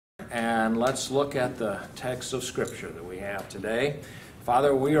and let's look at the text of Scripture that we have today.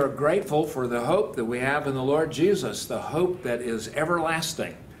 Father, we are grateful for the hope that we have in the Lord Jesus, the hope that is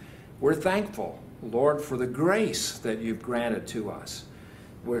everlasting. We're thankful, Lord, for the grace that you've granted to us.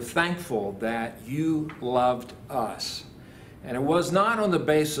 We're thankful that you loved us. And it was not on the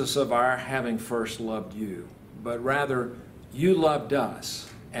basis of our having first loved you, but rather you loved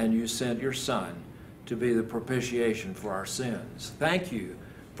us and you sent your Son to be the propitiation for our sins. Thank you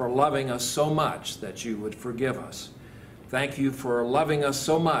for loving us so much that you would forgive us. Thank you for loving us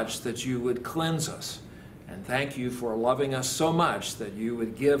so much that you would cleanse us. And thank you for loving us so much that you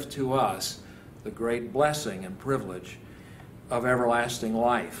would give to us the great blessing and privilege of everlasting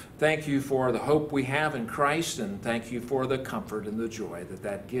life. Thank you for the hope we have in Christ, and thank you for the comfort and the joy that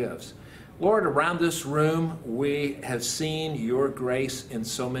that gives. Lord, around this room, we have seen your grace in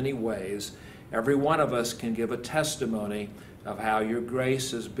so many ways. Every one of us can give a testimony of how your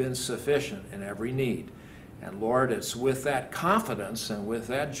grace has been sufficient in every need. And Lord, it's with that confidence and with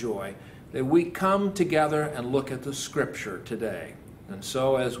that joy that we come together and look at the Scripture today. And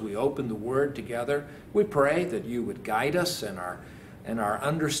so as we open the Word together, we pray that you would guide us in our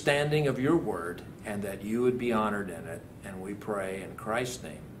understanding of your Word, and that you would be honored in it. And we pray in Christ's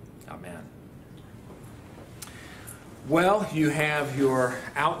name. Amen. Well, you have your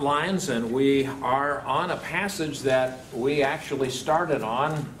outlines, and we are on a passage that we actually started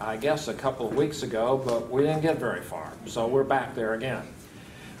on, I guess, a couple of weeks ago, but we didn't get very far, so we're back there again.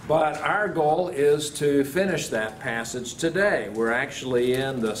 But our goal is to finish that passage today. We're actually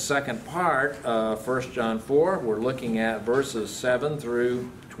in the second part of 1 John 4. We're looking at verses 7 through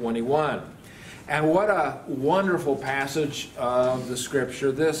 21. And what a wonderful passage of the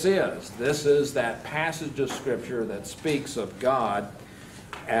Scripture this is. This is that passage of Scripture that speaks of God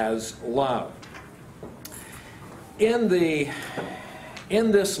as love. In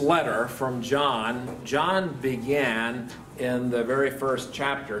this letter from John, John began in the very first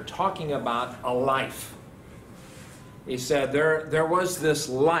chapter talking about a life. He said there was this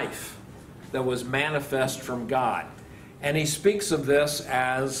life that was manifest from God. And he speaks of this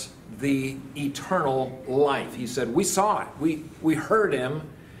as the eternal life. He said, we saw it. We heard him.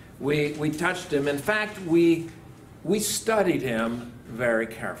 We touched him. In fact, we studied him very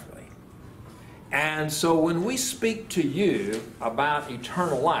carefully. And so when we speak to you about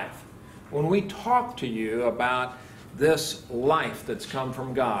eternal life, when we talk to you about this life that's come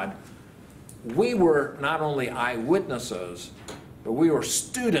from God, we were not only eyewitnesses, but we were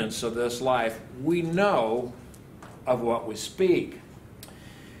students of this life. We know of what we speak.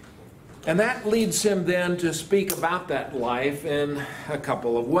 And that leads him then to speak about that life in a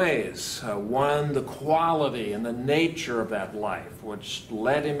couple of ways. One, the quality and the nature of that life, which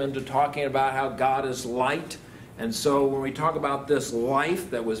led him into talking about how God is light. And so when we talk about this life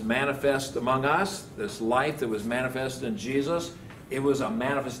that was manifest among us, this life that was manifest in Jesus, it was a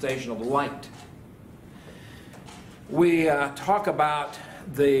manifestation of light. We talk about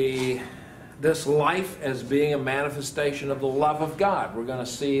this life as being a manifestation of the love of God. We're going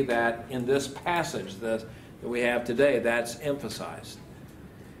to see that in this passage that we have today, that's emphasized.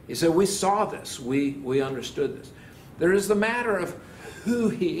 He said, we saw this, we understood this. There is the matter of who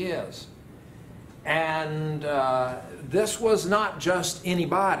he is. And this was not just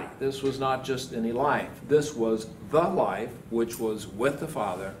anybody. This was not just any life. This was the life which was with the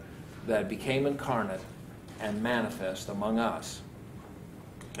Father that became incarnate and manifest among us.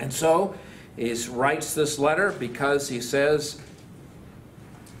 And so he writes this letter because he says,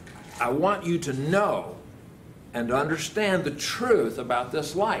 I want you to know and to understand the truth about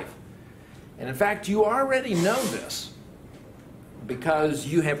this life. And in fact, you already know this because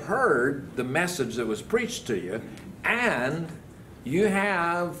you have heard the message that was preached to you, and you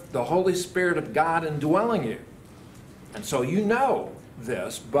have the Holy Spirit of God indwelling you. And so you know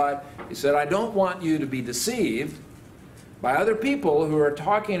this, but he said, I don't want you to be deceived by other people who are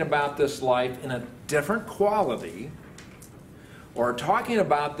talking about this life in a different quality, or talking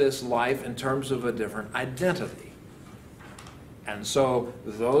about this life in terms of a different identity. And so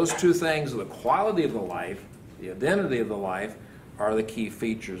those two things, the quality of the life, the identity of the life, are the key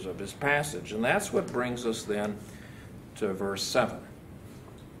features of his passage. And that's what brings us then to verse 7.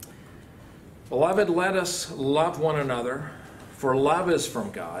 Beloved, let us love one another, for love is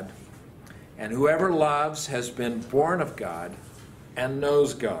from God. And whoever loves has been born of God and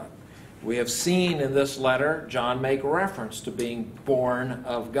knows God. We have seen in this letter, John make reference to being born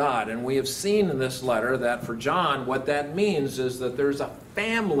of God. And we have seen in this letter that for John, what that means is that there's a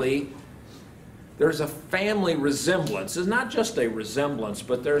family resemblance. It's not just a resemblance,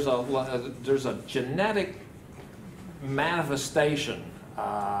 but there's a genetic manifestation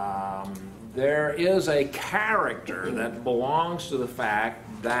there is a character that belongs to the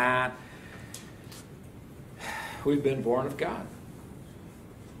fact that we've been born of God.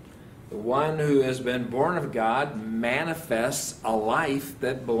 The one who has been born of God manifests a life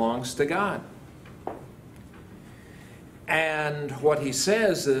that belongs to God. And what he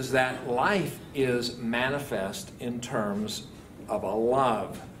says is that life is manifest in terms of a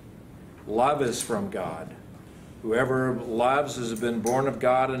love. Love is from God. Whoever loves has been born of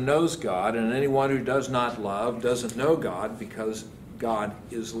God and knows God, and anyone who does not love doesn't know God, because God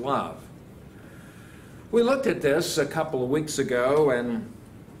is love. We looked at this a couple of weeks ago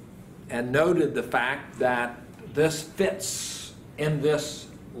and noted the fact that this fits in this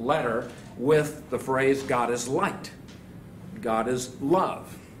letter with the phrase God is light, God is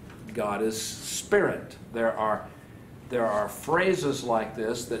love, God is spirit. There are phrases like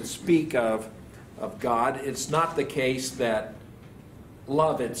this that speak of God. It's not the case that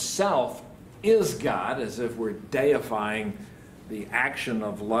love itself is God, as if we're deifying the action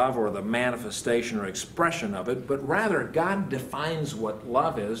of love or the manifestation or expression of it, but rather God defines what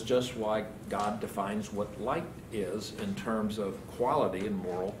love is, just like God defines what light is in terms of quality and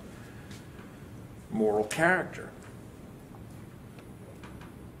moral character.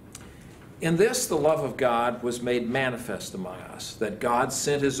 In this, the love of God was made manifest among us, that God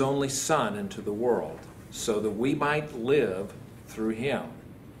sent his only Son into the world, so that we might live through him.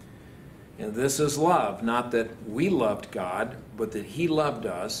 And this is love, not that we loved God, but that he loved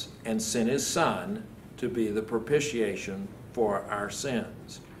us and sent his Son to be the propitiation for our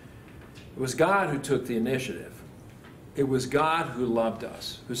sins. It was God who took the initiative. It was God who loved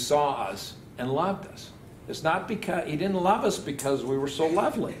us, who saw us and loved us. It's not because he didn't love us because we were so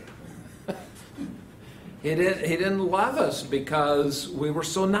lovely. He didn't love us because we were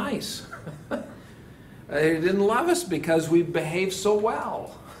so nice. He didn't love us because we behaved so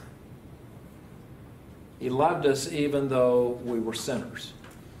well. He loved us even though we were sinners.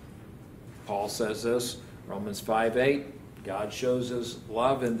 Paul says this, Romans 5:8, God shows his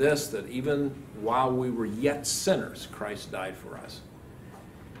love in this, that even while we were yet sinners, Christ died for us.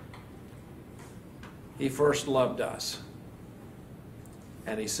 He first loved us,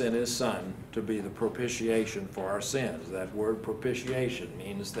 and he sent his Son to be the propitiation for our sins. That word propitiation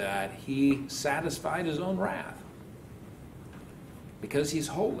means that he satisfied his own wrath because he's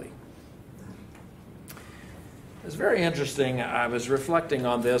holy. It's very interesting. I was reflecting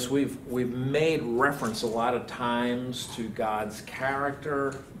on this. We've made reference a lot of times to God's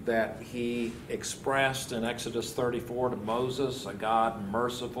character that he expressed in Exodus 34 to Moses, a God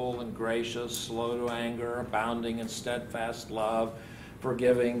merciful and gracious, slow to anger, abounding in steadfast love,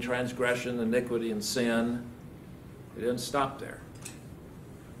 forgiving transgression, iniquity, and sin. He didn't stop there.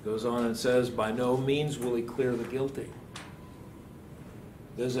 It goes on and says, by no means will he clear the guilty,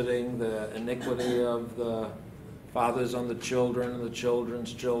 visiting the iniquity of the fathers on the children and the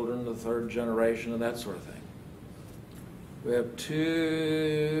children's children, the third generation, and that sort of thing. We have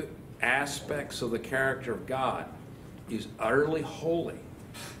two aspects of the character of God. He's utterly holy.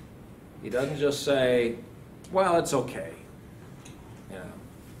 He doesn't just say, well, it's okay,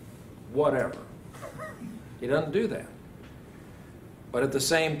 whatever. He doesn't do that. But at the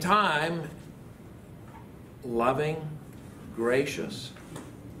same time, loving, gracious,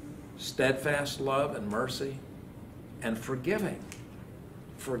 steadfast love and mercy, and forgiving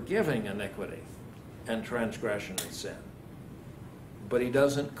iniquity and transgression and sin. But he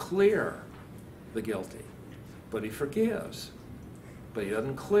doesn't clear the guilty, but he forgives. But he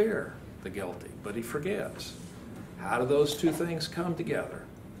doesn't clear the guilty, but he forgives. How do those two things come together?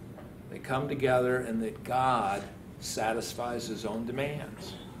 They come together in that God satisfies his own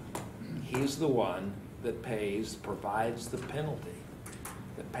demands. He's the one that provides the penalty,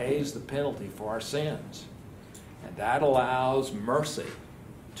 that pays the penalty for our sins. And that allows mercy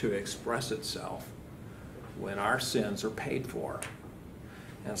to express itself when our sins are paid for.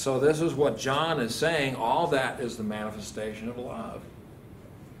 And so this is what John is saying. All that is the manifestation of love.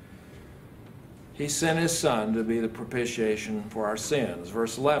 He sent his Son to be the propitiation for our sins.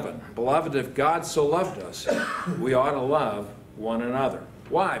 Verse 11, beloved, if God so loved us, we ought to love one another.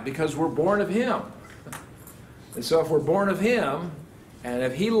 Why? Because we're born of him. And so if we're born of him, and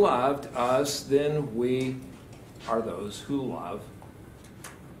if he loved us, then we are those who love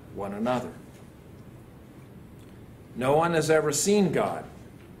one another. No one has ever seen God.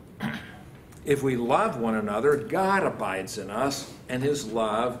 If we love one another, God abides in us, and his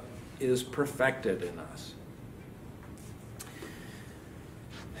love is perfected in us.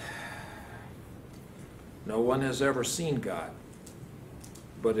 No one has ever seen God.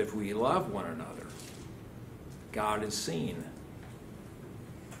 But if we love one another, God is seen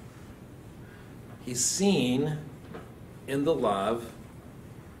He's seen in the love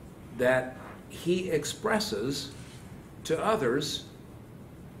that he expresses to others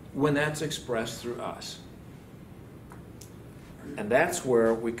when that's expressed through us. And that's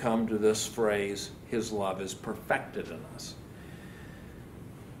where we come to this phrase, his love is perfected in us.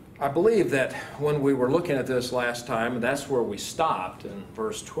 I believe that when we were looking at this last time, and that's where we stopped in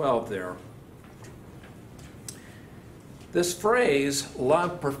verse 12 there, this phrase,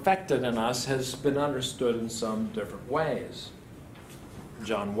 love perfected in us, has been understood in some different ways.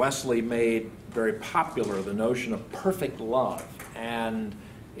 John Wesley made very popular the notion of perfect love, and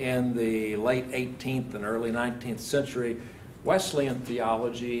in the late 18th and early 19th century, Wesleyan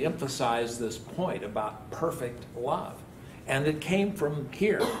theology emphasized this point about perfect love. And it came from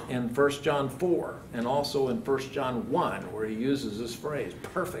here in 1 John 4 and also in 1 John 1, where he uses this phrase,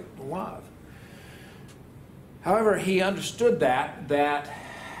 perfect love. However, he understood that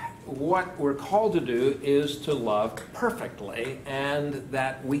what we're called to do is to love perfectly, and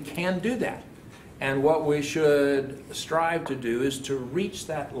that we can do that. And what we should strive to do is to reach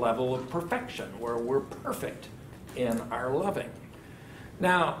that level of perfection where we're perfect in our loving.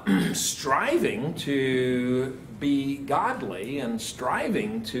 Now, striving to be godly and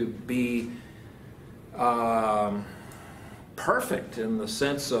striving to be perfect in the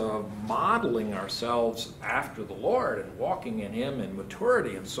sense of modeling ourselves after the Lord and walking in Him in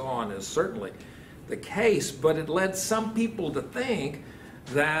maturity and so on is certainly the case, but it led some people to think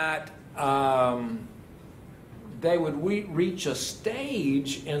that they would reach a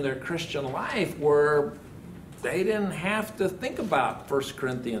stage in their Christian life where they didn't have to think about 1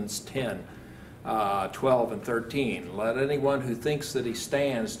 Corinthians 10, 12 and 13. Let anyone who thinks that he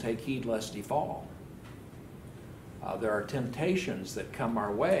stands take heed lest he fall. There are temptations that come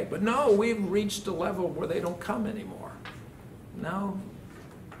our way. But no, we've reached a level where they don't come anymore. No,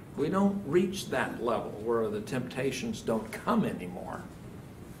 we don't reach that level where the temptations don't come anymore.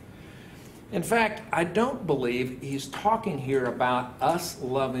 In fact, I don't believe he's talking here about us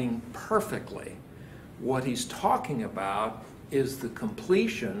loving perfectly. What he's talking about is the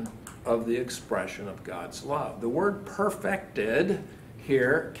completion of the expression of God's love. The word perfected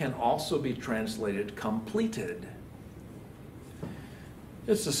here can also be translated completed.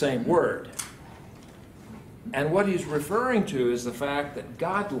 It's the same word. And what he's referring to is the fact that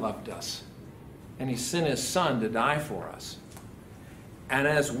God loved us and He sent His Son to die for us. And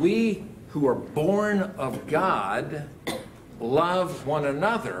as we who are born of God love one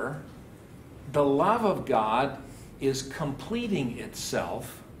another, the love of God is completing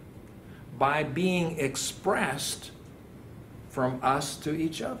itself by being expressed from us to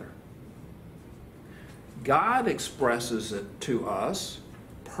each other. God expresses it to us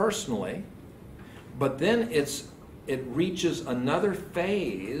personally, but then it reaches another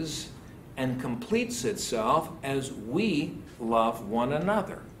phase and completes itself as we love one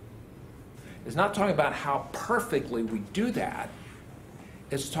another. It's not talking about how perfectly we do that.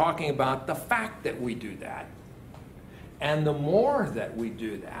 It's talking about the fact that we do that. And the more that we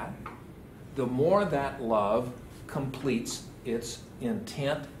do that, the more that love completes its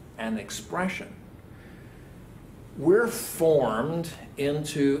intent and expression. We're formed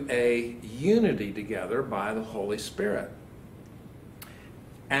into a unity together by the Holy Spirit.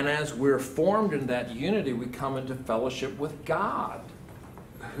 And as we're formed in that unity, we come into fellowship with God,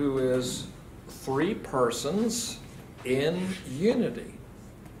 who is three persons in unity.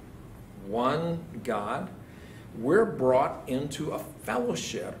 One God. We're brought into a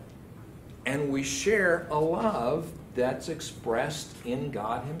fellowship, and we share a love that's expressed in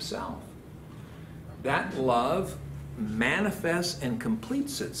God Himself. That love manifests and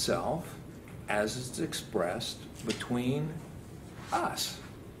completes itself as it's expressed between us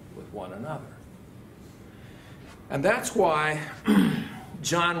with one another. And that's why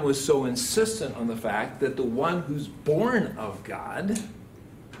John was so insistent on the fact that the one who's born of God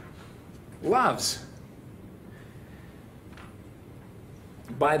loves.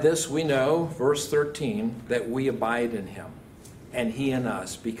 By this we know, verse 13, that we abide in Him and He in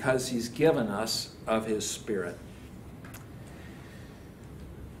us, because He's given us of His Spirit.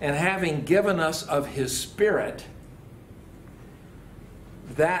 And having given us of His Spirit,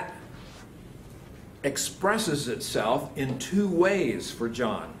 that expresses itself in two ways for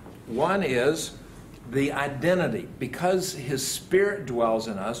John. One is the identity. Because His Spirit dwells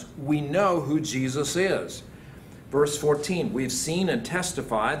in us, we know who Jesus is. Verse 14, we've seen and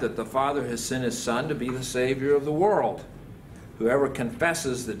testified that the Father has sent His Son to be the Savior of the world. Whoever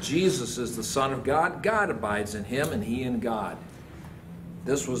confesses that Jesus is the Son of God, God abides in him and he in God.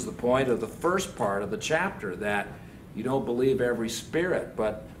 This was the point of the first part of the chapter, that you don't believe every spirit,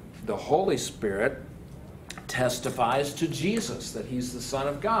 but the Holy Spirit testifies to Jesus that he's the Son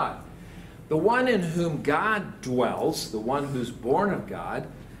of God. The one in whom God dwells, the one who's born of God,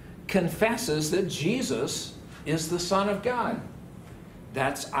 confesses that Jesus is the Son of God.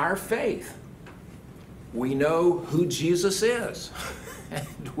 That's our faith. We know who Jesus is, and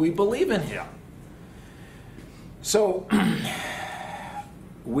we believe in him. So,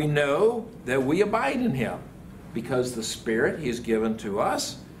 we know that we abide in him because the Spirit he has given to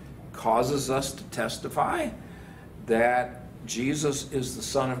us causes us to testify that Jesus is the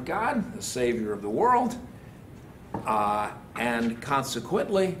Son of God, the Savior of the world, and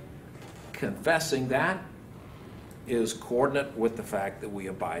consequently, confessing that is coordinate with the fact that we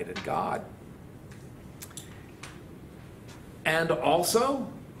abide in God. And also,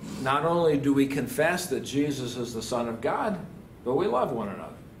 not only do we confess that Jesus is the Son of God, but we love one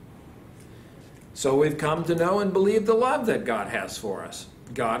another. So we've come to know and believe the love that God has for us.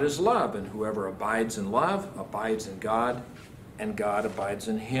 God is love, and whoever abides in love abides in God, and God abides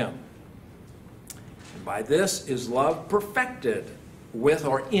in him. And by this is love perfected with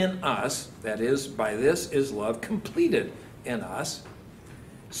or in us, that is, by this is love completed in us,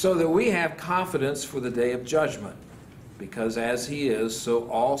 so that we have confidence for the day of judgment. Because as he is, so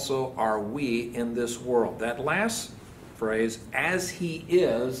also are we in this world. That last phrase, as he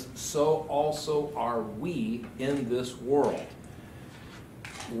is, so also are we in this world.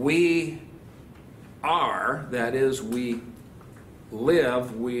 We are, that is, we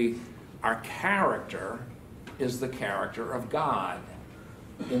live, our character is the character of God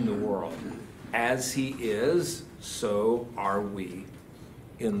in the world. As he is, so are we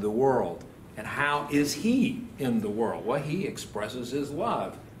in the world. And how is he in the world? Well, he expresses his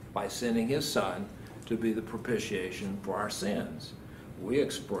love by sending his Son to be the propitiation for our sins. We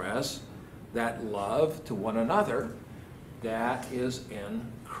express that love to one another that is in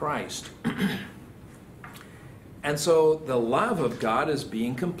Christ. And so the love of God is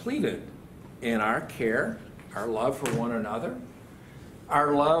being completed in our care, our love for one another,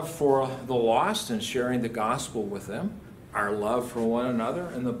 our love for the lost and sharing the gospel with them, our love for one another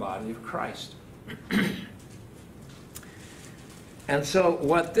in the body of Christ. And so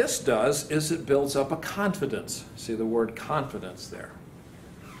what this does is it builds up a confidence. See the word confidence there.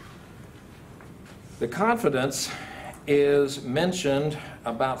 The confidence is mentioned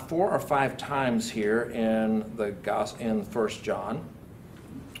about 4 or 5 times here in in 1 John,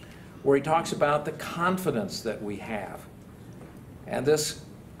 where he talks about the confidence that we have. And this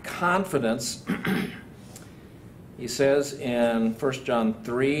confidence, he says in 1 John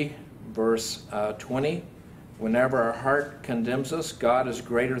 3, verse 20, whenever our heart condemns us, God is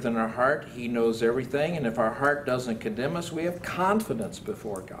greater than our heart. He knows everything. And if our heart doesn't condemn us, we have confidence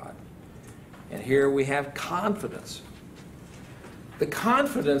before God. And here we have confidence. The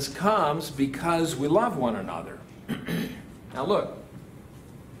confidence comes because we love one another. Now look,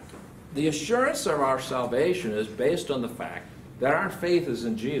 the assurance of our salvation is based on the fact that our faith is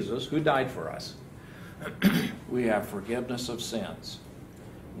in Jesus, who died for us. We have forgiveness of sins.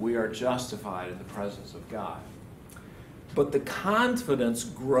 We are justified in the presence of God. But the confidence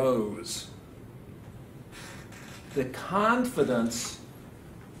grows. The confidence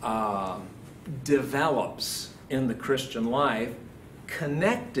develops in the Christian life,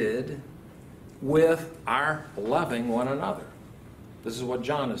 connected with our loving one another. This is what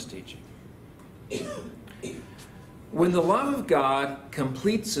John is teaching. When the love of God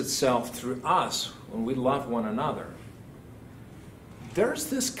completes itself through us, when we love one another, there's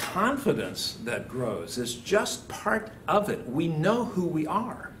this confidence that grows. It's just part of it. We know who we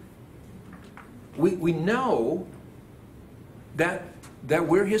are. We know that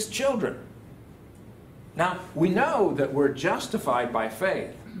we're his children. Now, we know that we're justified by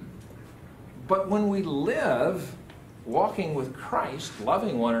faith. But when we live walking with Christ,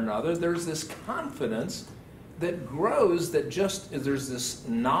 loving one another, there's this confidence that grows, that just, there's this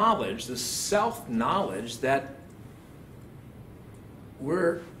knowledge, this self-knowledge that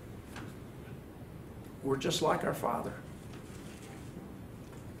we're just like our Father.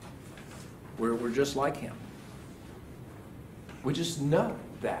 We're just like him. We just know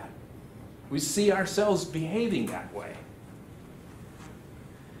that. We see ourselves behaving that way.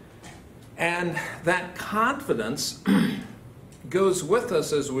 And that confidence goes with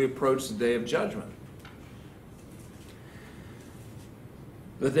us as we approach the day of judgment.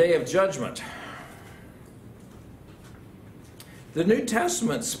 The day of judgment. The New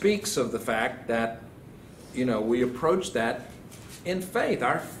Testament speaks of the fact that, we approach that in faith.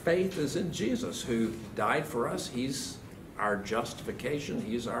 Our faith is in Jesus, who died for us. He's our justification.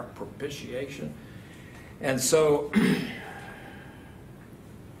 He's our propitiation. And so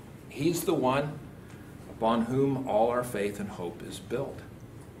He's the one upon whom all our faith and hope is built.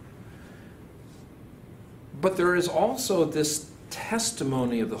 But there is also this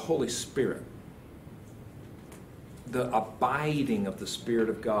testimony of the Holy Spirit, the abiding of the Spirit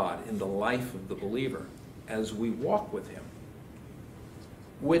of God in the life of the believer as we walk with Him,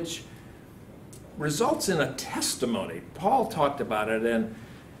 which results in a testimony. Paul talked about it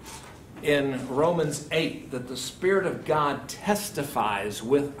in Romans 8, that the Spirit of God testifies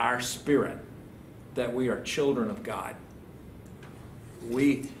with our spirit that we are children of God.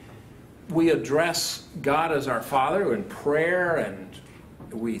 We address God as our Father in prayer, and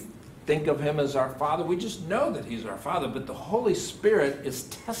we think of Him as our Father. We just know that He's our Father, but the Holy Spirit is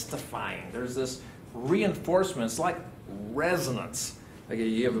testifying. There's this reinforcement. It's like resonance. Like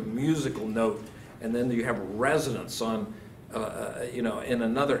you have a musical note, and then you have resonance on, in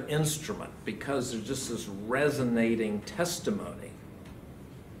another instrument, because there's just this resonating testimony.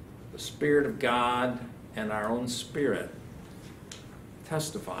 The Spirit of God and our own spirit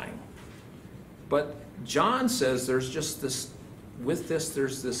testifying. But John says there's just this, with this,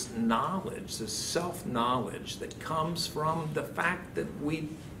 there's this knowledge, this self-knowledge that comes from the fact that we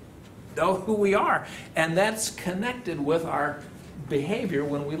know who we are. And that's connected with our behavior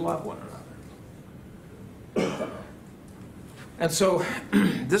when we love one another. And so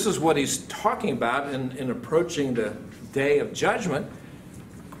this is what he's talking about in approaching the day of judgment.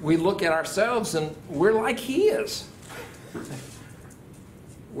 We look at ourselves and we're like He is.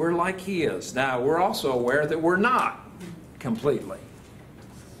 We're like He is. Now, we're also aware that we're not completely.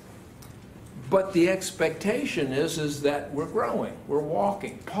 But the expectation is that we're growing, we're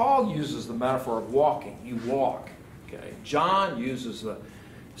walking. Paul uses the metaphor of walking. You walk. Okay. John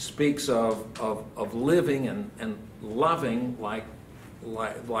speaks of living and loving like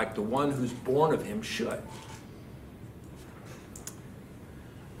the one who's born of Him should.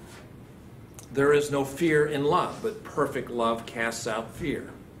 There is no fear in love, but perfect love casts out fear.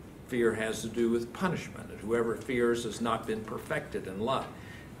 Fear has to do with punishment, and whoever fears has not been perfected in love.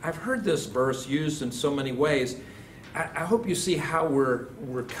 I've heard this verse used in so many ways. I hope you see how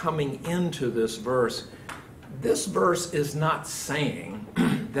we're coming into this verse. This verse is not saying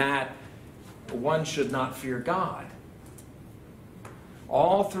that one should not fear God.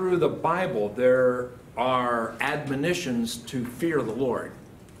 All through the Bible, there are admonitions to fear the Lord.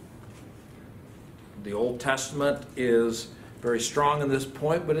 The Old Testament is very strong in this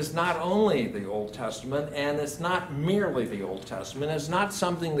point, but it's not only the Old Testament, and it's not merely the Old Testament. It's not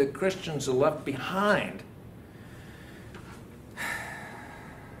something that Christians have left behind.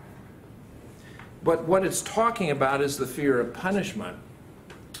 But what it's talking about is the fear of punishment.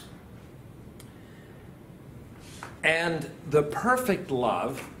 And the perfect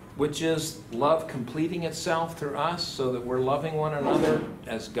love, which is love completing itself through us so that we're loving one another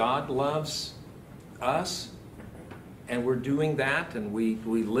as God loves us, and we're doing that, and we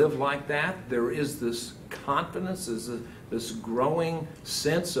live like that. There is this confidence, this growing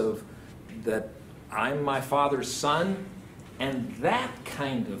sense of that I'm my Father's son, and that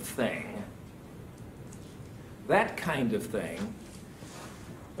kind of thing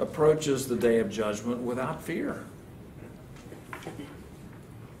approaches the day of judgment without fear.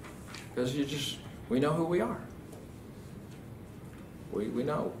 Because we know who we are. We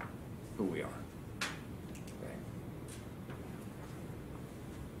know who we are.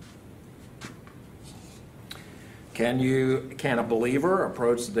 Can a believer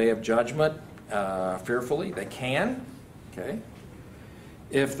approach the day of judgment fearfully? They can, okay,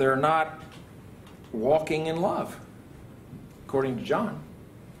 if they're not walking in love, according to John.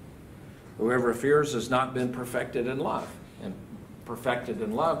 Whoever fears has not been perfected in love. And perfected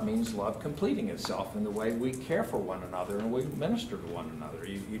in love means love completing itself in the way we care for one another and we minister to one another.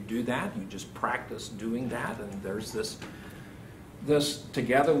 You do that, you just practice doing that, and there's this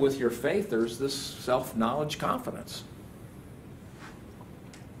together with your faith, there's this self-knowledge confidence.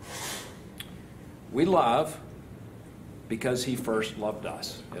 We love because He first loved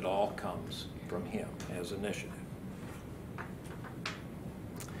us. It all comes from Him as initiative.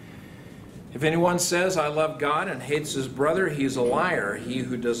 If anyone says, I love God, and hates his brother, he's a liar. He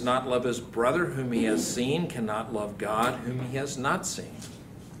who does not love his brother whom he has seen cannot love God whom he has not seen.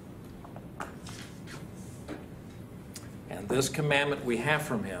 And this commandment we have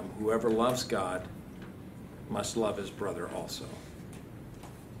from Him, whoever loves God must love his brother also.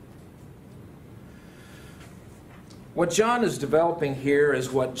 What John is developing here is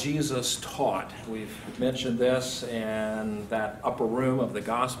what Jesus taught. We've mentioned this in that upper room of the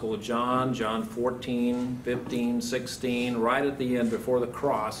Gospel of John, John 14, 15, 16, right at the end before the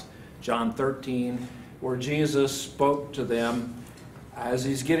cross, John 13, where Jesus spoke to them as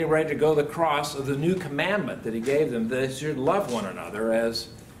he's getting ready to go to the cross, of the new commandment that he gave them, that they should love one another as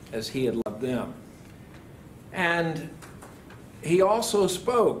he had loved them. And he also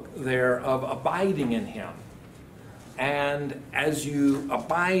spoke there of abiding in him. And as you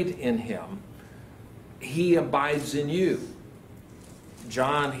abide in him, he abides in you.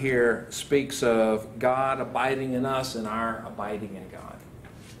 John here speaks of God abiding in us and our abiding in God.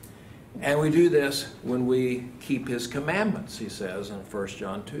 And we do this when we keep his commandments, he says in 1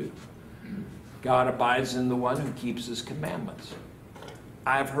 John 2. God abides in the one who keeps his commandments.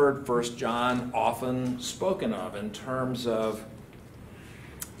 I've heard 1 John often spoken of in terms of,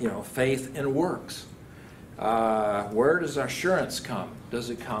 faith and works. Where does assurance come? Does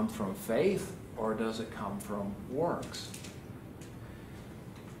it come from faith or does it come from works?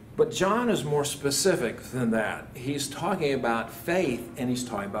 But John is more specific than that. He's talking about faith and he's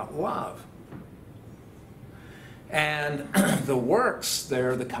talking about love. And the works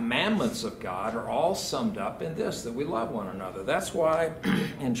there, the commandments of God, are all summed up in this, that we love one another. That's why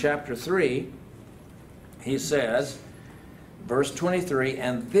in chapter 3, he says, verse 23,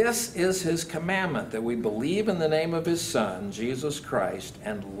 "And this is his commandment, that we believe in the name of his Son, Jesus Christ,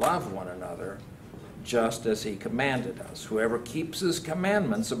 and love one another, just as he commanded us. Whoever keeps his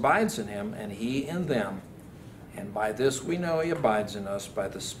commandments abides in him, and he in them. And by this we know he abides in us, by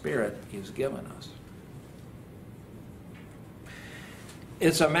the Spirit he's given us."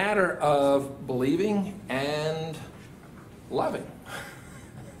 It's a matter of believing and loving.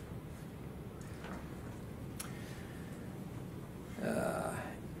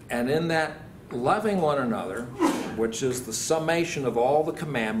 And in that loving one another, which is the summation of all the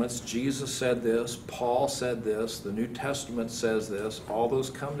commandments, Jesus said this, Paul said this, the New Testament says this, all those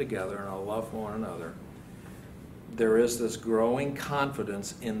come together and I'll love one another. There is this growing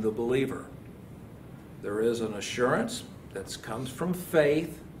confidence in the believer. There is an assurance that comes from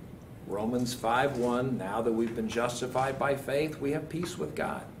faith. Romans 5:1, now that we've been justified by faith, we have peace with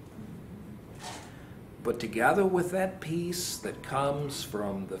God. But together with that peace that comes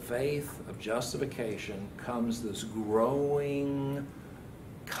from the faith of justification comes this growing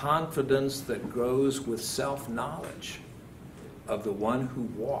confidence that grows with self-knowledge of the one who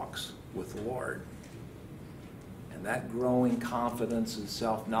walks with the Lord. And that growing confidence and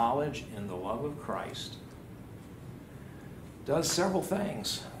self-knowledge in the love of Christ does several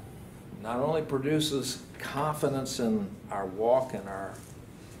things. Not only produces confidence in our walk and our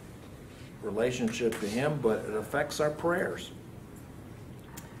relationship to him, but it affects our prayers.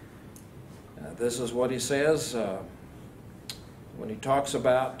 This is what he says when he talks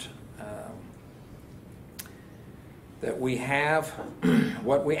about that we have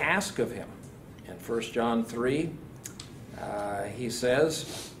what we ask of him. In 1 John 3, he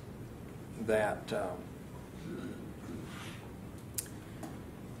says that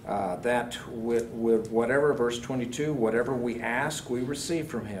that with whatever, verse 22, whatever we ask, we receive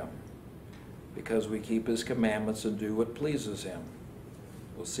from him, because we keep his commandments and do what pleases him.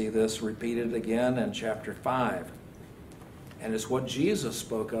 We'll see this repeated again in chapter 5. And it's what Jesus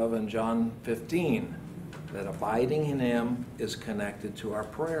spoke of in John 15, that abiding in him is connected to our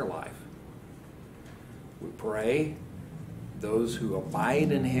prayer life. We pray, those who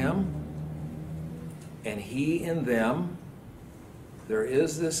abide in him, and he in them. There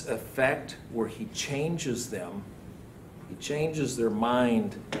is this effect where he changes them. He changes their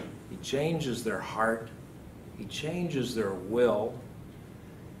mind. He changes their heart. He changes their will.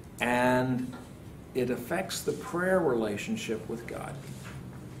 And it affects the prayer relationship with God,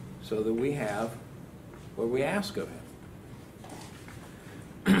 so that we have what we ask of him.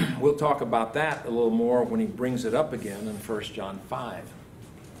 We'll talk about that a little more when he brings it up again in 1 John 5.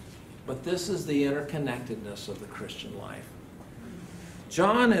 But this is the interconnectedness of the Christian life.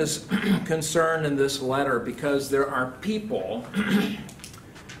 John is concerned in this letter because there are people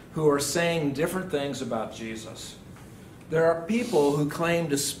who are saying different things about Jesus. There are people who claim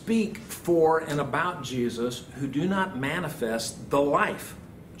to speak for and about Jesus who do not manifest the life,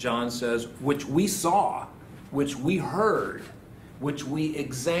 John says, which we saw, which we heard, which we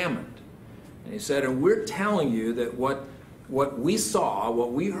examined. And he said, and we're telling you that what we saw,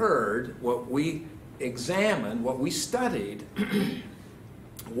 what we heard, what we examined, what we studied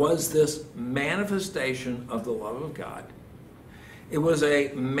was this manifestation of the love of God. It was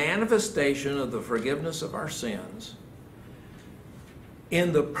a manifestation of the forgiveness of our sins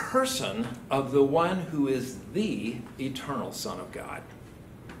in the person of the one who is the eternal Son of God.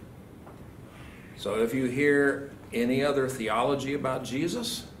 So if you hear any other theology about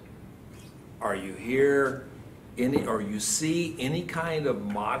Jesus, or you hear any, or you see any kind of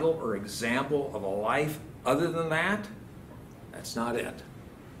model or example of a life other than that, That's not it.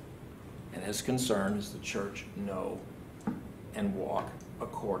 And his concern is the church know and walk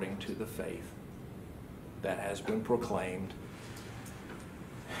according to the faith that has been proclaimed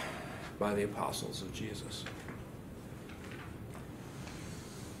by the apostles of Jesus.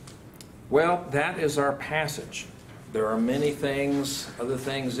 Well, that is our passage. There are many things, other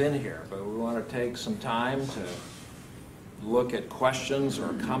things in here, but we want to take some time to look at questions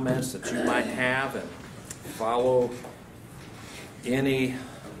or comments that you might have and follow any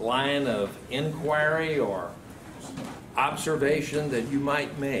line of inquiry or observation that you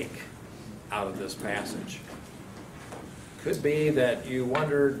might make out of this passage. Could be that you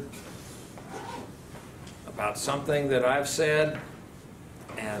wondered about something that I've said,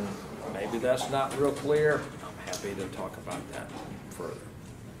 and maybe that's not real clear. I'm happy to talk about that further.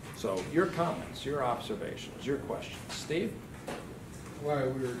 So your comments, your observations, your questions. Steve? While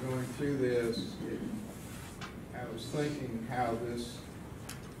we were going through this, I was thinking how this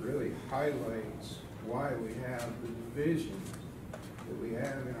really highlights why we have the division that we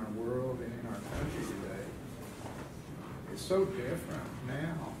have in our world and in our country today. It's so different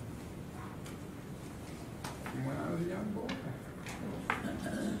now from when I was a young boy.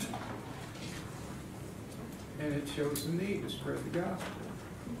 And it shows the need to spread the gospel,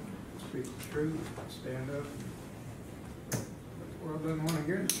 speak the truth, stand up. But the world doesn't want to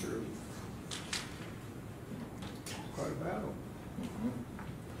hear the truth. It's quite a battle.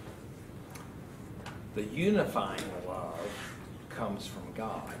 The unifying love comes from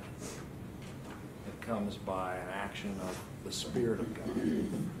God. It comes by an action of the Spirit of God.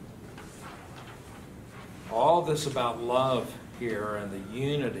 All this about love here and the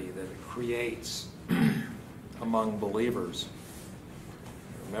unity that it creates among believers.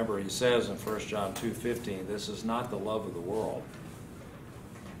 Remember, he says in 1 John 2:15, this is not the love of the world.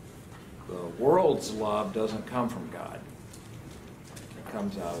 The world's love doesn't come from God. It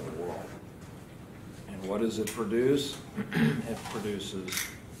comes out of the world. And what does it produce? It produces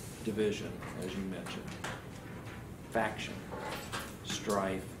division, as you mentioned. Faction,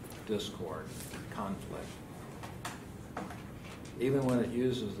 strife, discord, conflict. Even when it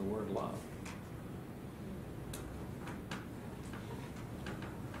uses the word love.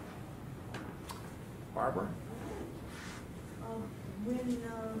 Barbara?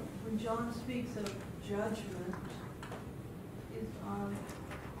 When John speaks of judgment,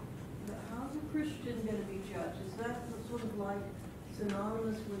 how's a Christian going to be judged? Is that sort of like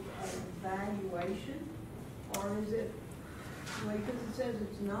synonymous with evaluation, or is it like, because it says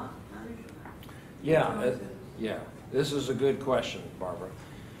it's not punishment? Yeah, this is a good question, Barbara.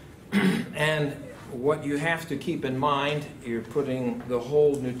 And what you have to keep in mind, you're putting the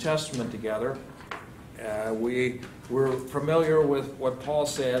whole New Testament together. We're familiar with what Paul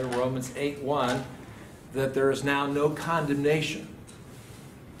said in Romans 8:1, that there is now no condemnation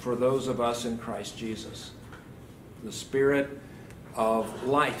for those of us in Christ Jesus. The Spirit of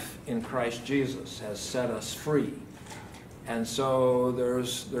life in Christ Jesus has set us free. And so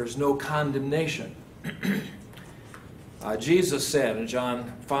there's no condemnation. Jesus said in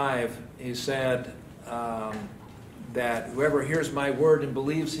John 5, he said that whoever hears my word and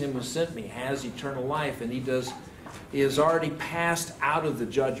believes him who sent me has eternal life, and he has already passed out of the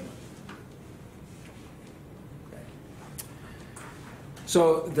judgment. Okay.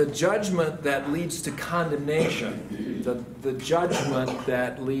 So the judgment that leads to condemnation, the judgment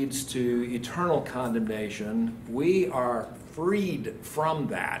that leads to eternal condemnation, we are freed from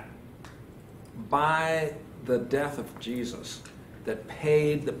that by the death of Jesus that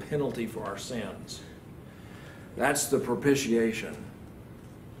paid the penalty for our sins. That's the propitiation.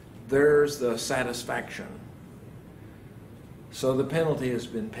 There's the satisfaction. So the penalty has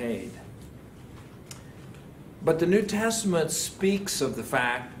been paid. But the New Testament speaks of the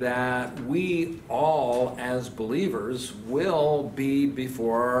fact that we all, as believers, will be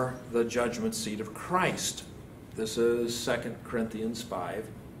before the judgment seat of Christ. This is 2 Corinthians 5,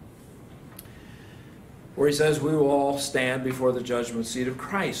 where he says we will all stand before the judgment seat of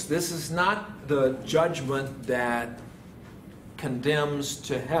Christ. This is not the judgment that condemns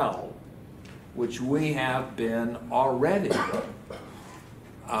to hell, which we have been already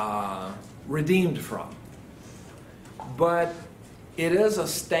redeemed from. But it is a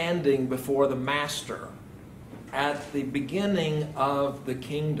standing before the Master at the beginning of the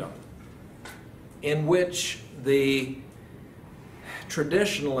kingdom, in which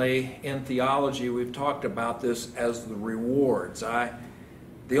traditionally in theology we've talked about this as the rewards.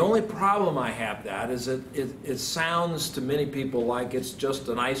 The only problem I have that is it sounds to many people like it's just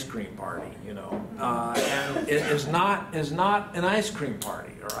an ice cream party, and it is not an ice cream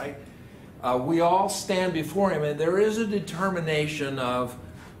party, all right? we all stand before him, and there is a determination of,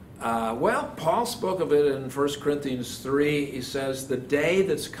 well, Paul spoke of it in 1 Corinthians 3. He says, the day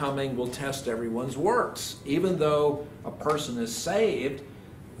that's coming will test everyone's works. Even though a person is saved,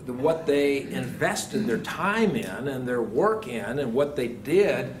 what they invested their time in and their work in and what they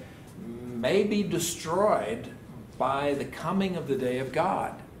did may be destroyed by the coming of the day of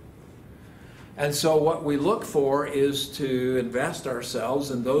God. And so what we look for is to invest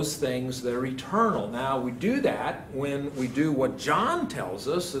ourselves in those things that are eternal. Now, we do that when we do what John tells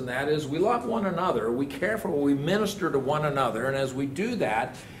us, and that is we love one another, we care for, we minister to one another, and as we do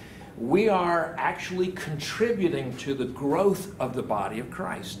that, we are actually contributing to the growth of the body of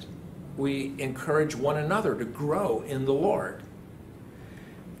Christ. We encourage one another to grow in the Lord.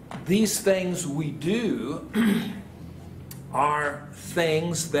 These things we do are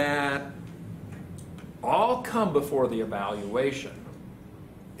things that all come before the evaluation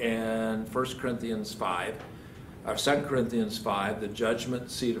in 1 Corinthians 5, or 2 Corinthians 5, the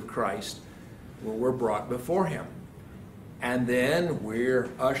judgment seat of Christ, where we're brought before him. And then we're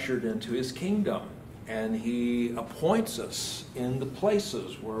ushered into his kingdom, and he appoints us in the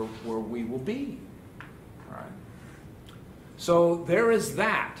places where we will be. All right. So there is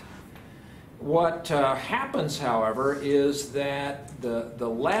that. What happens, however, is that the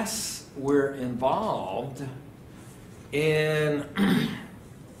less we're involved in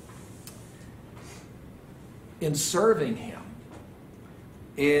serving him,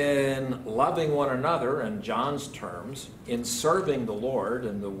 in loving one another, in John's terms, in serving the Lord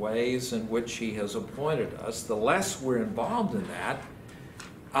in the ways in which he has appointed us, the less we're involved in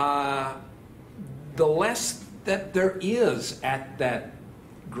that, the less that there is at that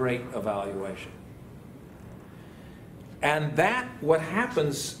great evaluation. And that, what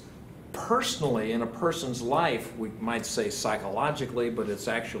happens personally in a person's life, we might say psychologically, but it's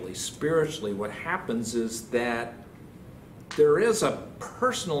actually spiritually, what happens is that there is a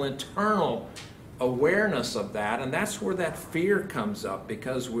personal internal awareness of that, and that's where that fear comes up,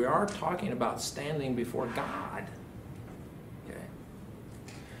 because we are talking about standing before God. Okay.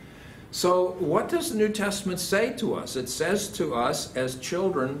 So what does the New Testament say to us? It says to us as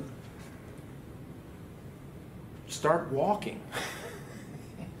children, start walking.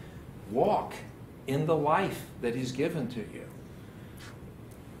 Walk in the life that he's given to you.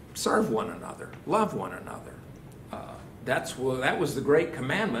 Serve one another. Love one another. That was the great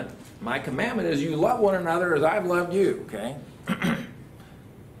commandment. My commandment is you love one another as I've loved you, okay?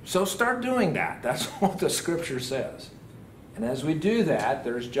 So start doing that. That's what the scripture says. And as we do that,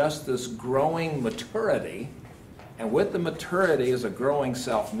 there's just this growing maturity, and with the maturity is a growing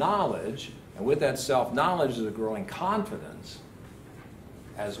self-knowledge, and with that self-knowledge is a growing confidence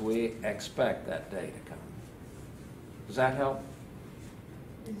as we expect that day to come. Does that help?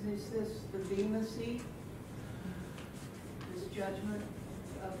 Is this the Bema seat? This judgment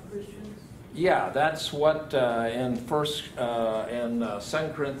of Christians? Yeah, that's what in 2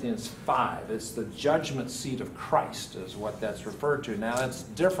 Corinthians 5, it's the judgment seat of Christ is what that's referred to. Now that's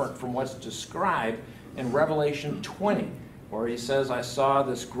different from what's described in Revelation 20, where he says, I saw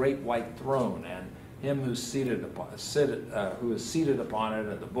this great white throne and him who is seated upon it,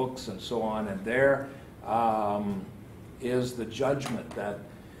 and the books and so on, and there is the judgment that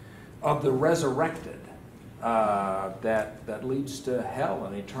of the resurrected that leads to hell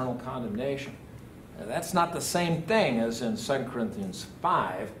and eternal condemnation. And that's not the same thing as in 2 Corinthians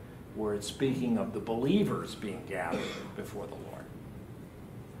 5, where it's speaking of the believers being gathered before the Lord.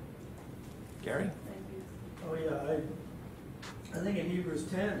 Gary? Thank you. Oh yeah, I think in Hebrews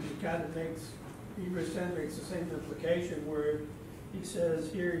 10, it kind of makes, Hebrews 10 makes the same implication where he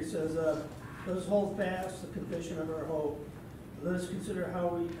says, let us hold fast the confession of our hope. Let us consider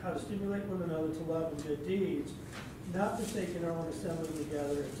how to stimulate one another to love and good deeds, not forsaking our own assembling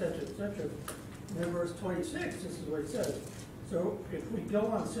together, etc., etc. And then verse 26, this is what it says. So if we go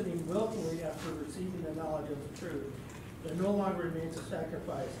on sinning willfully after receiving the knowledge of the truth, there no longer remains a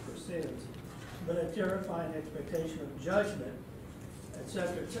sacrifice for sins, but a terrifying expectation of judgment,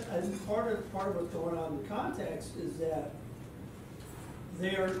 etc. And part of what's going on in the context is that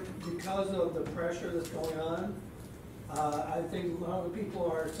they are, because of the pressure that's going on, I think a lot of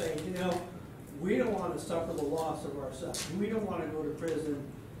people are saying, we don't want to suffer the loss of ourselves. We don't want to go to prison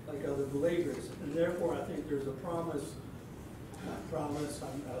like other believers. And therefore, I think there's a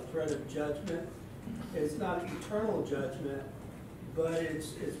a threat of judgment. It's not eternal judgment, but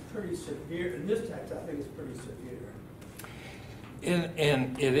it's pretty severe. In this text, I think it's pretty severe.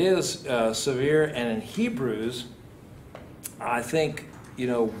 And it is severe, and in Hebrews, I think,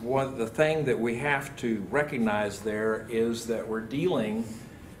 the thing that we have to recognize there is that we're dealing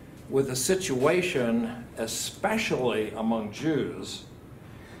with a situation, especially among Jews,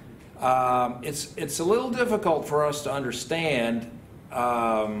 it's a little difficult for us to understand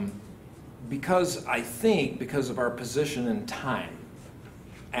because of our position in time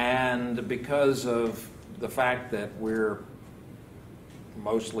and because of the fact that we're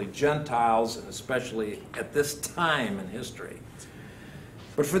mostly Gentiles, and especially at this time in history.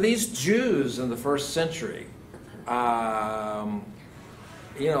 But for these Jews in the first century, some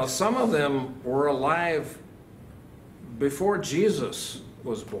of them were alive before Jesus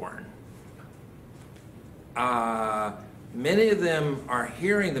was born. Many of them are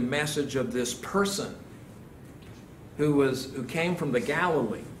hearing the message of this person who came from the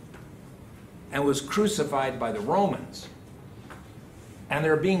Galilee and was crucified by the Romans. And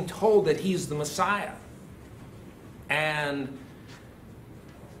they're being told that he's the Messiah. And,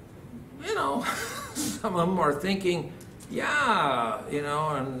 some of them are thinking,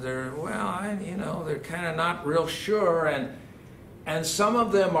 and they're kind of not real sure. And some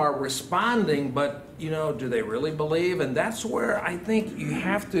of them are responding, but, do they really believe? And that's where I think you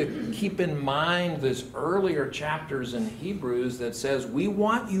have to keep in mind this earlier chapters in Hebrews that says, we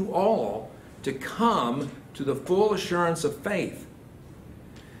want you all to come to the full assurance of faith.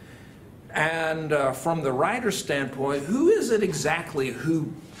 And from the writer's standpoint, who is it exactly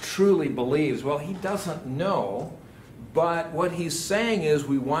who truly believes? Well, he doesn't know, but what he's saying is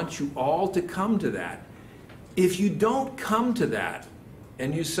we want you all to come to that. If you don't come to that,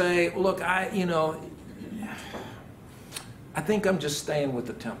 and you say, look, I think I'm just staying with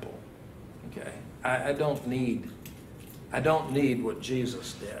the temple. Okay, I don't need what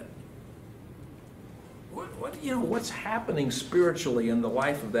Jesus did. What's happening spiritually in the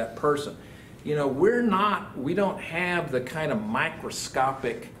life of that person? We don't have the kind of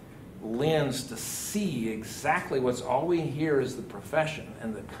microscopic lens to see exactly all we hear is the profession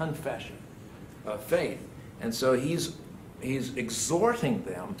and the confession of faith. And so he's exhorting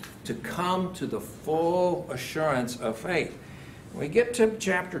them to come to the full assurance of faith. When we get to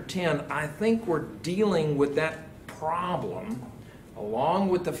chapter 10, I think we're dealing with that problem, along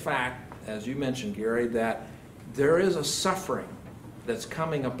with the fact, as you mentioned, Gary, that there is a suffering that's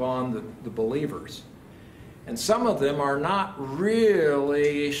coming upon the believers. And some of them are not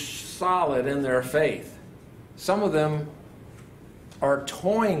really solid in their faith. Some of them are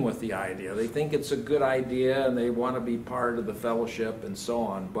toying with the idea. They think it's a good idea and they want to be part of the fellowship and so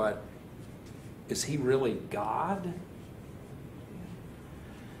on. But is he really God?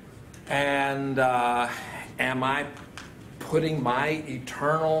 And am I putting my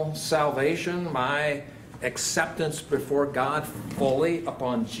eternal salvation, my acceptance before God fully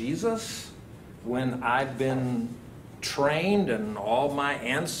upon Jesus when I've been trained and all my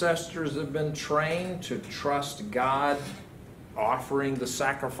ancestors have been trained to trust God offering the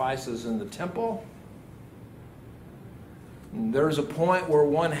sacrifices in the temple? And there's a point where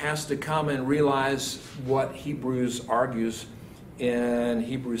one has to come and realize what Hebrews argues in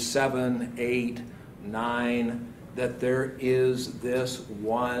Hebrews 7, 8, 9, that there is this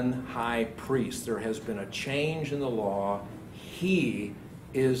one high priest. There has been a change in the law. He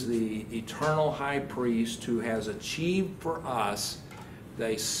is the eternal high priest who has achieved for us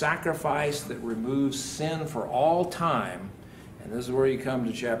the sacrifice that removes sin for all time. And this is where you come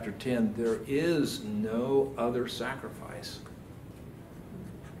to chapter 10. There is no other sacrifice.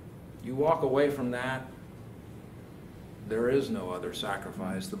 You walk away from that, there is no other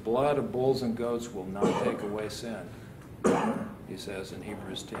sacrifice. The blood of bulls and goats will not take away sin, he says in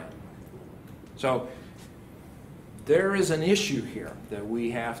Hebrews 10. So there is an issue here that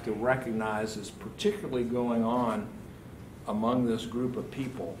we have to recognize is particularly going on among this group of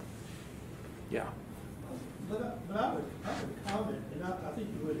people. Yeah. But I would comment, and I think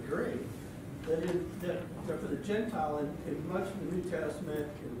you would agree, that for the Gentile in much of the New Testament,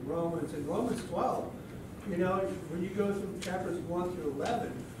 in Romans 12, when you go through chapters 1 through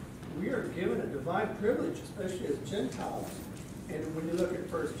 11, we are given a divine privilege, especially as Gentiles. And when you look at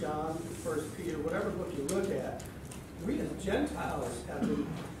 1 John, 1 Peter, whatever book you look at, we as Gentiles have been,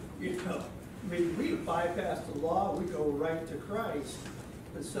 we have bypassed the law, we go right to Christ.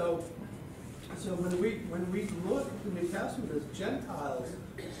 And so when we look at the New Testament as Gentiles,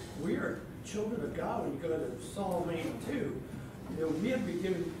 we are children of God. When you go to Psalm 82, we have been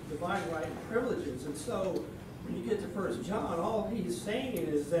given divine right and privileges. And so when you get to 1 John, all he's saying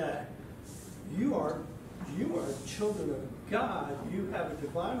is that you are children of God. You have a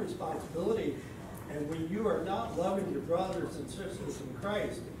divine responsibility. And when you are not loving your brothers and sisters in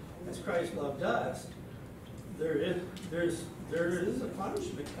Christ as Christ loved us, there is a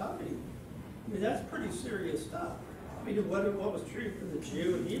punishment coming. I mean, that's pretty serious stuff. I mean, what was true for the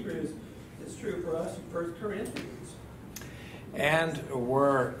Jew in Hebrews is true for us in 1 Corinthians. And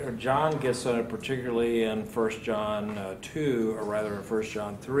where John gets on it, particularly in 1 John 2, or rather in 1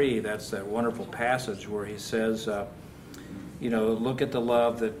 John 3, that's that wonderful passage where he says, look at the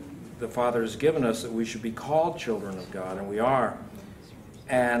love that the Father has given us, that we should be called children of God, and we are.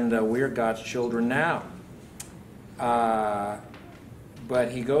 And we are God's children now.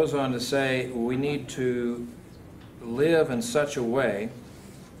 But he goes on to say we need to live in such a way,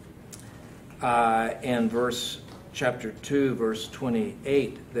 in chapter 2, verse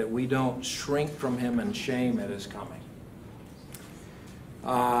 28, that we don't shrink from him in shame at his coming.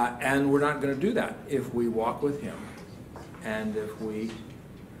 And we're not going to do that if we walk with him and if we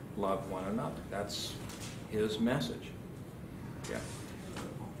love one another. That's his message. Yeah.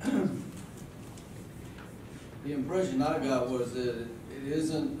 The impression I got was that it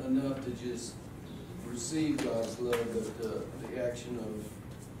isn't enough to just receive God's love, but the action of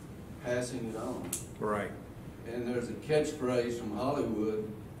passing it on. Right. And there's a catchphrase from Hollywood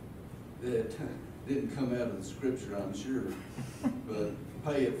that didn't come out of the scripture, I'm sure, but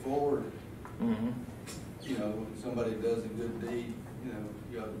pay it forward. Mm-hmm. When somebody does a good deed,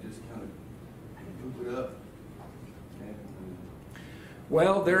 you ought to just kind of loop it up.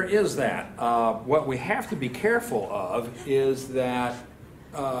 Well, there is that. What we have to be careful of is that,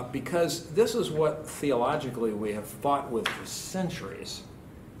 because this is what theologically we have fought with for centuries,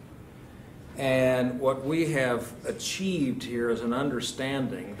 and what we have achieved here is an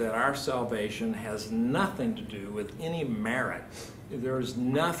understanding that our salvation has nothing to do with any merit. There is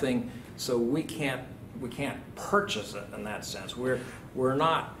nothing, so we can't purchase it in that sense. We're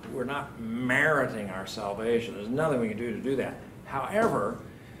not meriting our salvation. There's nothing we can do to do that. However,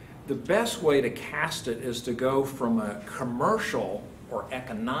 the best way to cast it is to go from a commercial or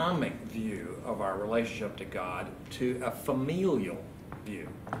economic view of our relationship to God to a familial view.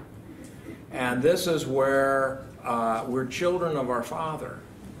 And this is where we're children of our Father.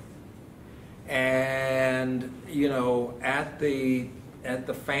 And, at the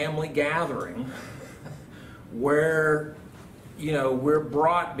family gathering, where, we're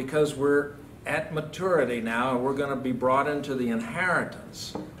brought, because we're at maturity now, and we're going to be brought into the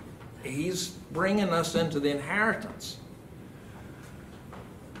inheritance. He's bringing us into the inheritance.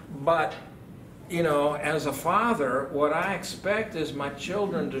 But, as a father, what I expect is my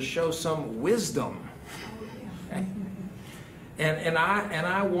children to show some wisdom. Okay? And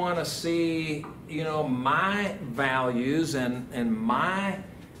I want to see, my values and my,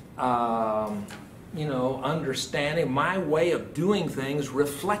 understanding, my way of doing things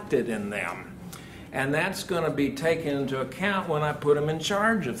reflected in them. And that's going to be taken into account when I put them in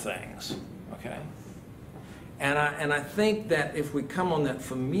charge of things, okay? And I think that if we come on that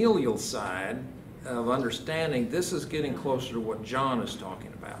familial side of understanding, this is getting closer to what John is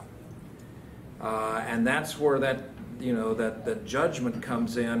talking about. And that's where that judgment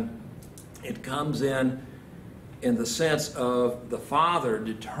comes in. It comes in the sense of the Father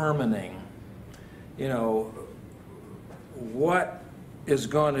determining, what is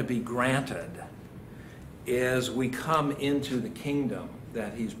going to be granted as we come into the kingdom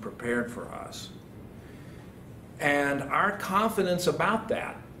that he's prepared for us. And our confidence about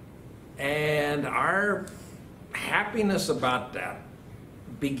that and our happiness about that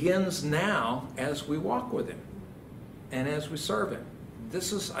begins now as we walk with him and as we serve him.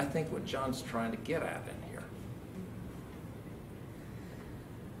 This is, I think, what John's trying to get at in here.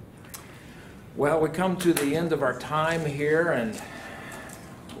 Well, we come to the end of our time here, and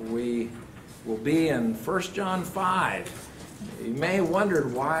we will be in 1 John 5. You may have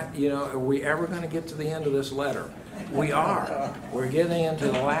wondered why, are we ever going to get to the end of this letter? We are. We're getting into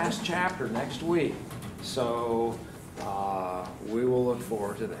the last chapter next week. So we will look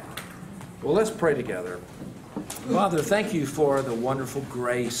forward to that. Well, let's pray together. Father, thank you for the wonderful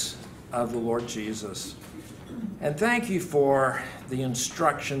grace of the Lord Jesus. And thank you for the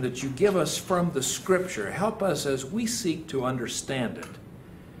instruction that you give us from the Scripture. Help us as we seek to understand it.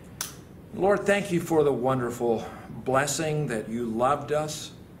 Lord, thank you for the wonderful blessing that you loved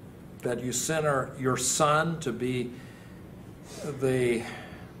us, that you sent your Son to be the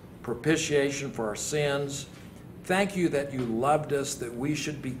propitiation for our sins. Thank you that you loved us, that we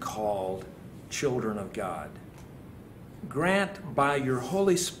should be called children of God. Grant by your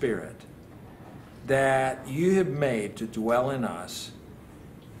Holy Spirit that you have made to dwell in us,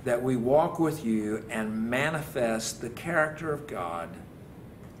 that we walk with you and manifest the character of God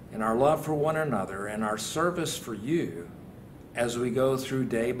in our love for one another and our service for you as we go through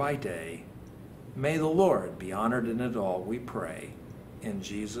day by day. May the Lord be honored in it all, we pray. In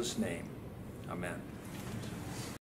Jesus' name, amen.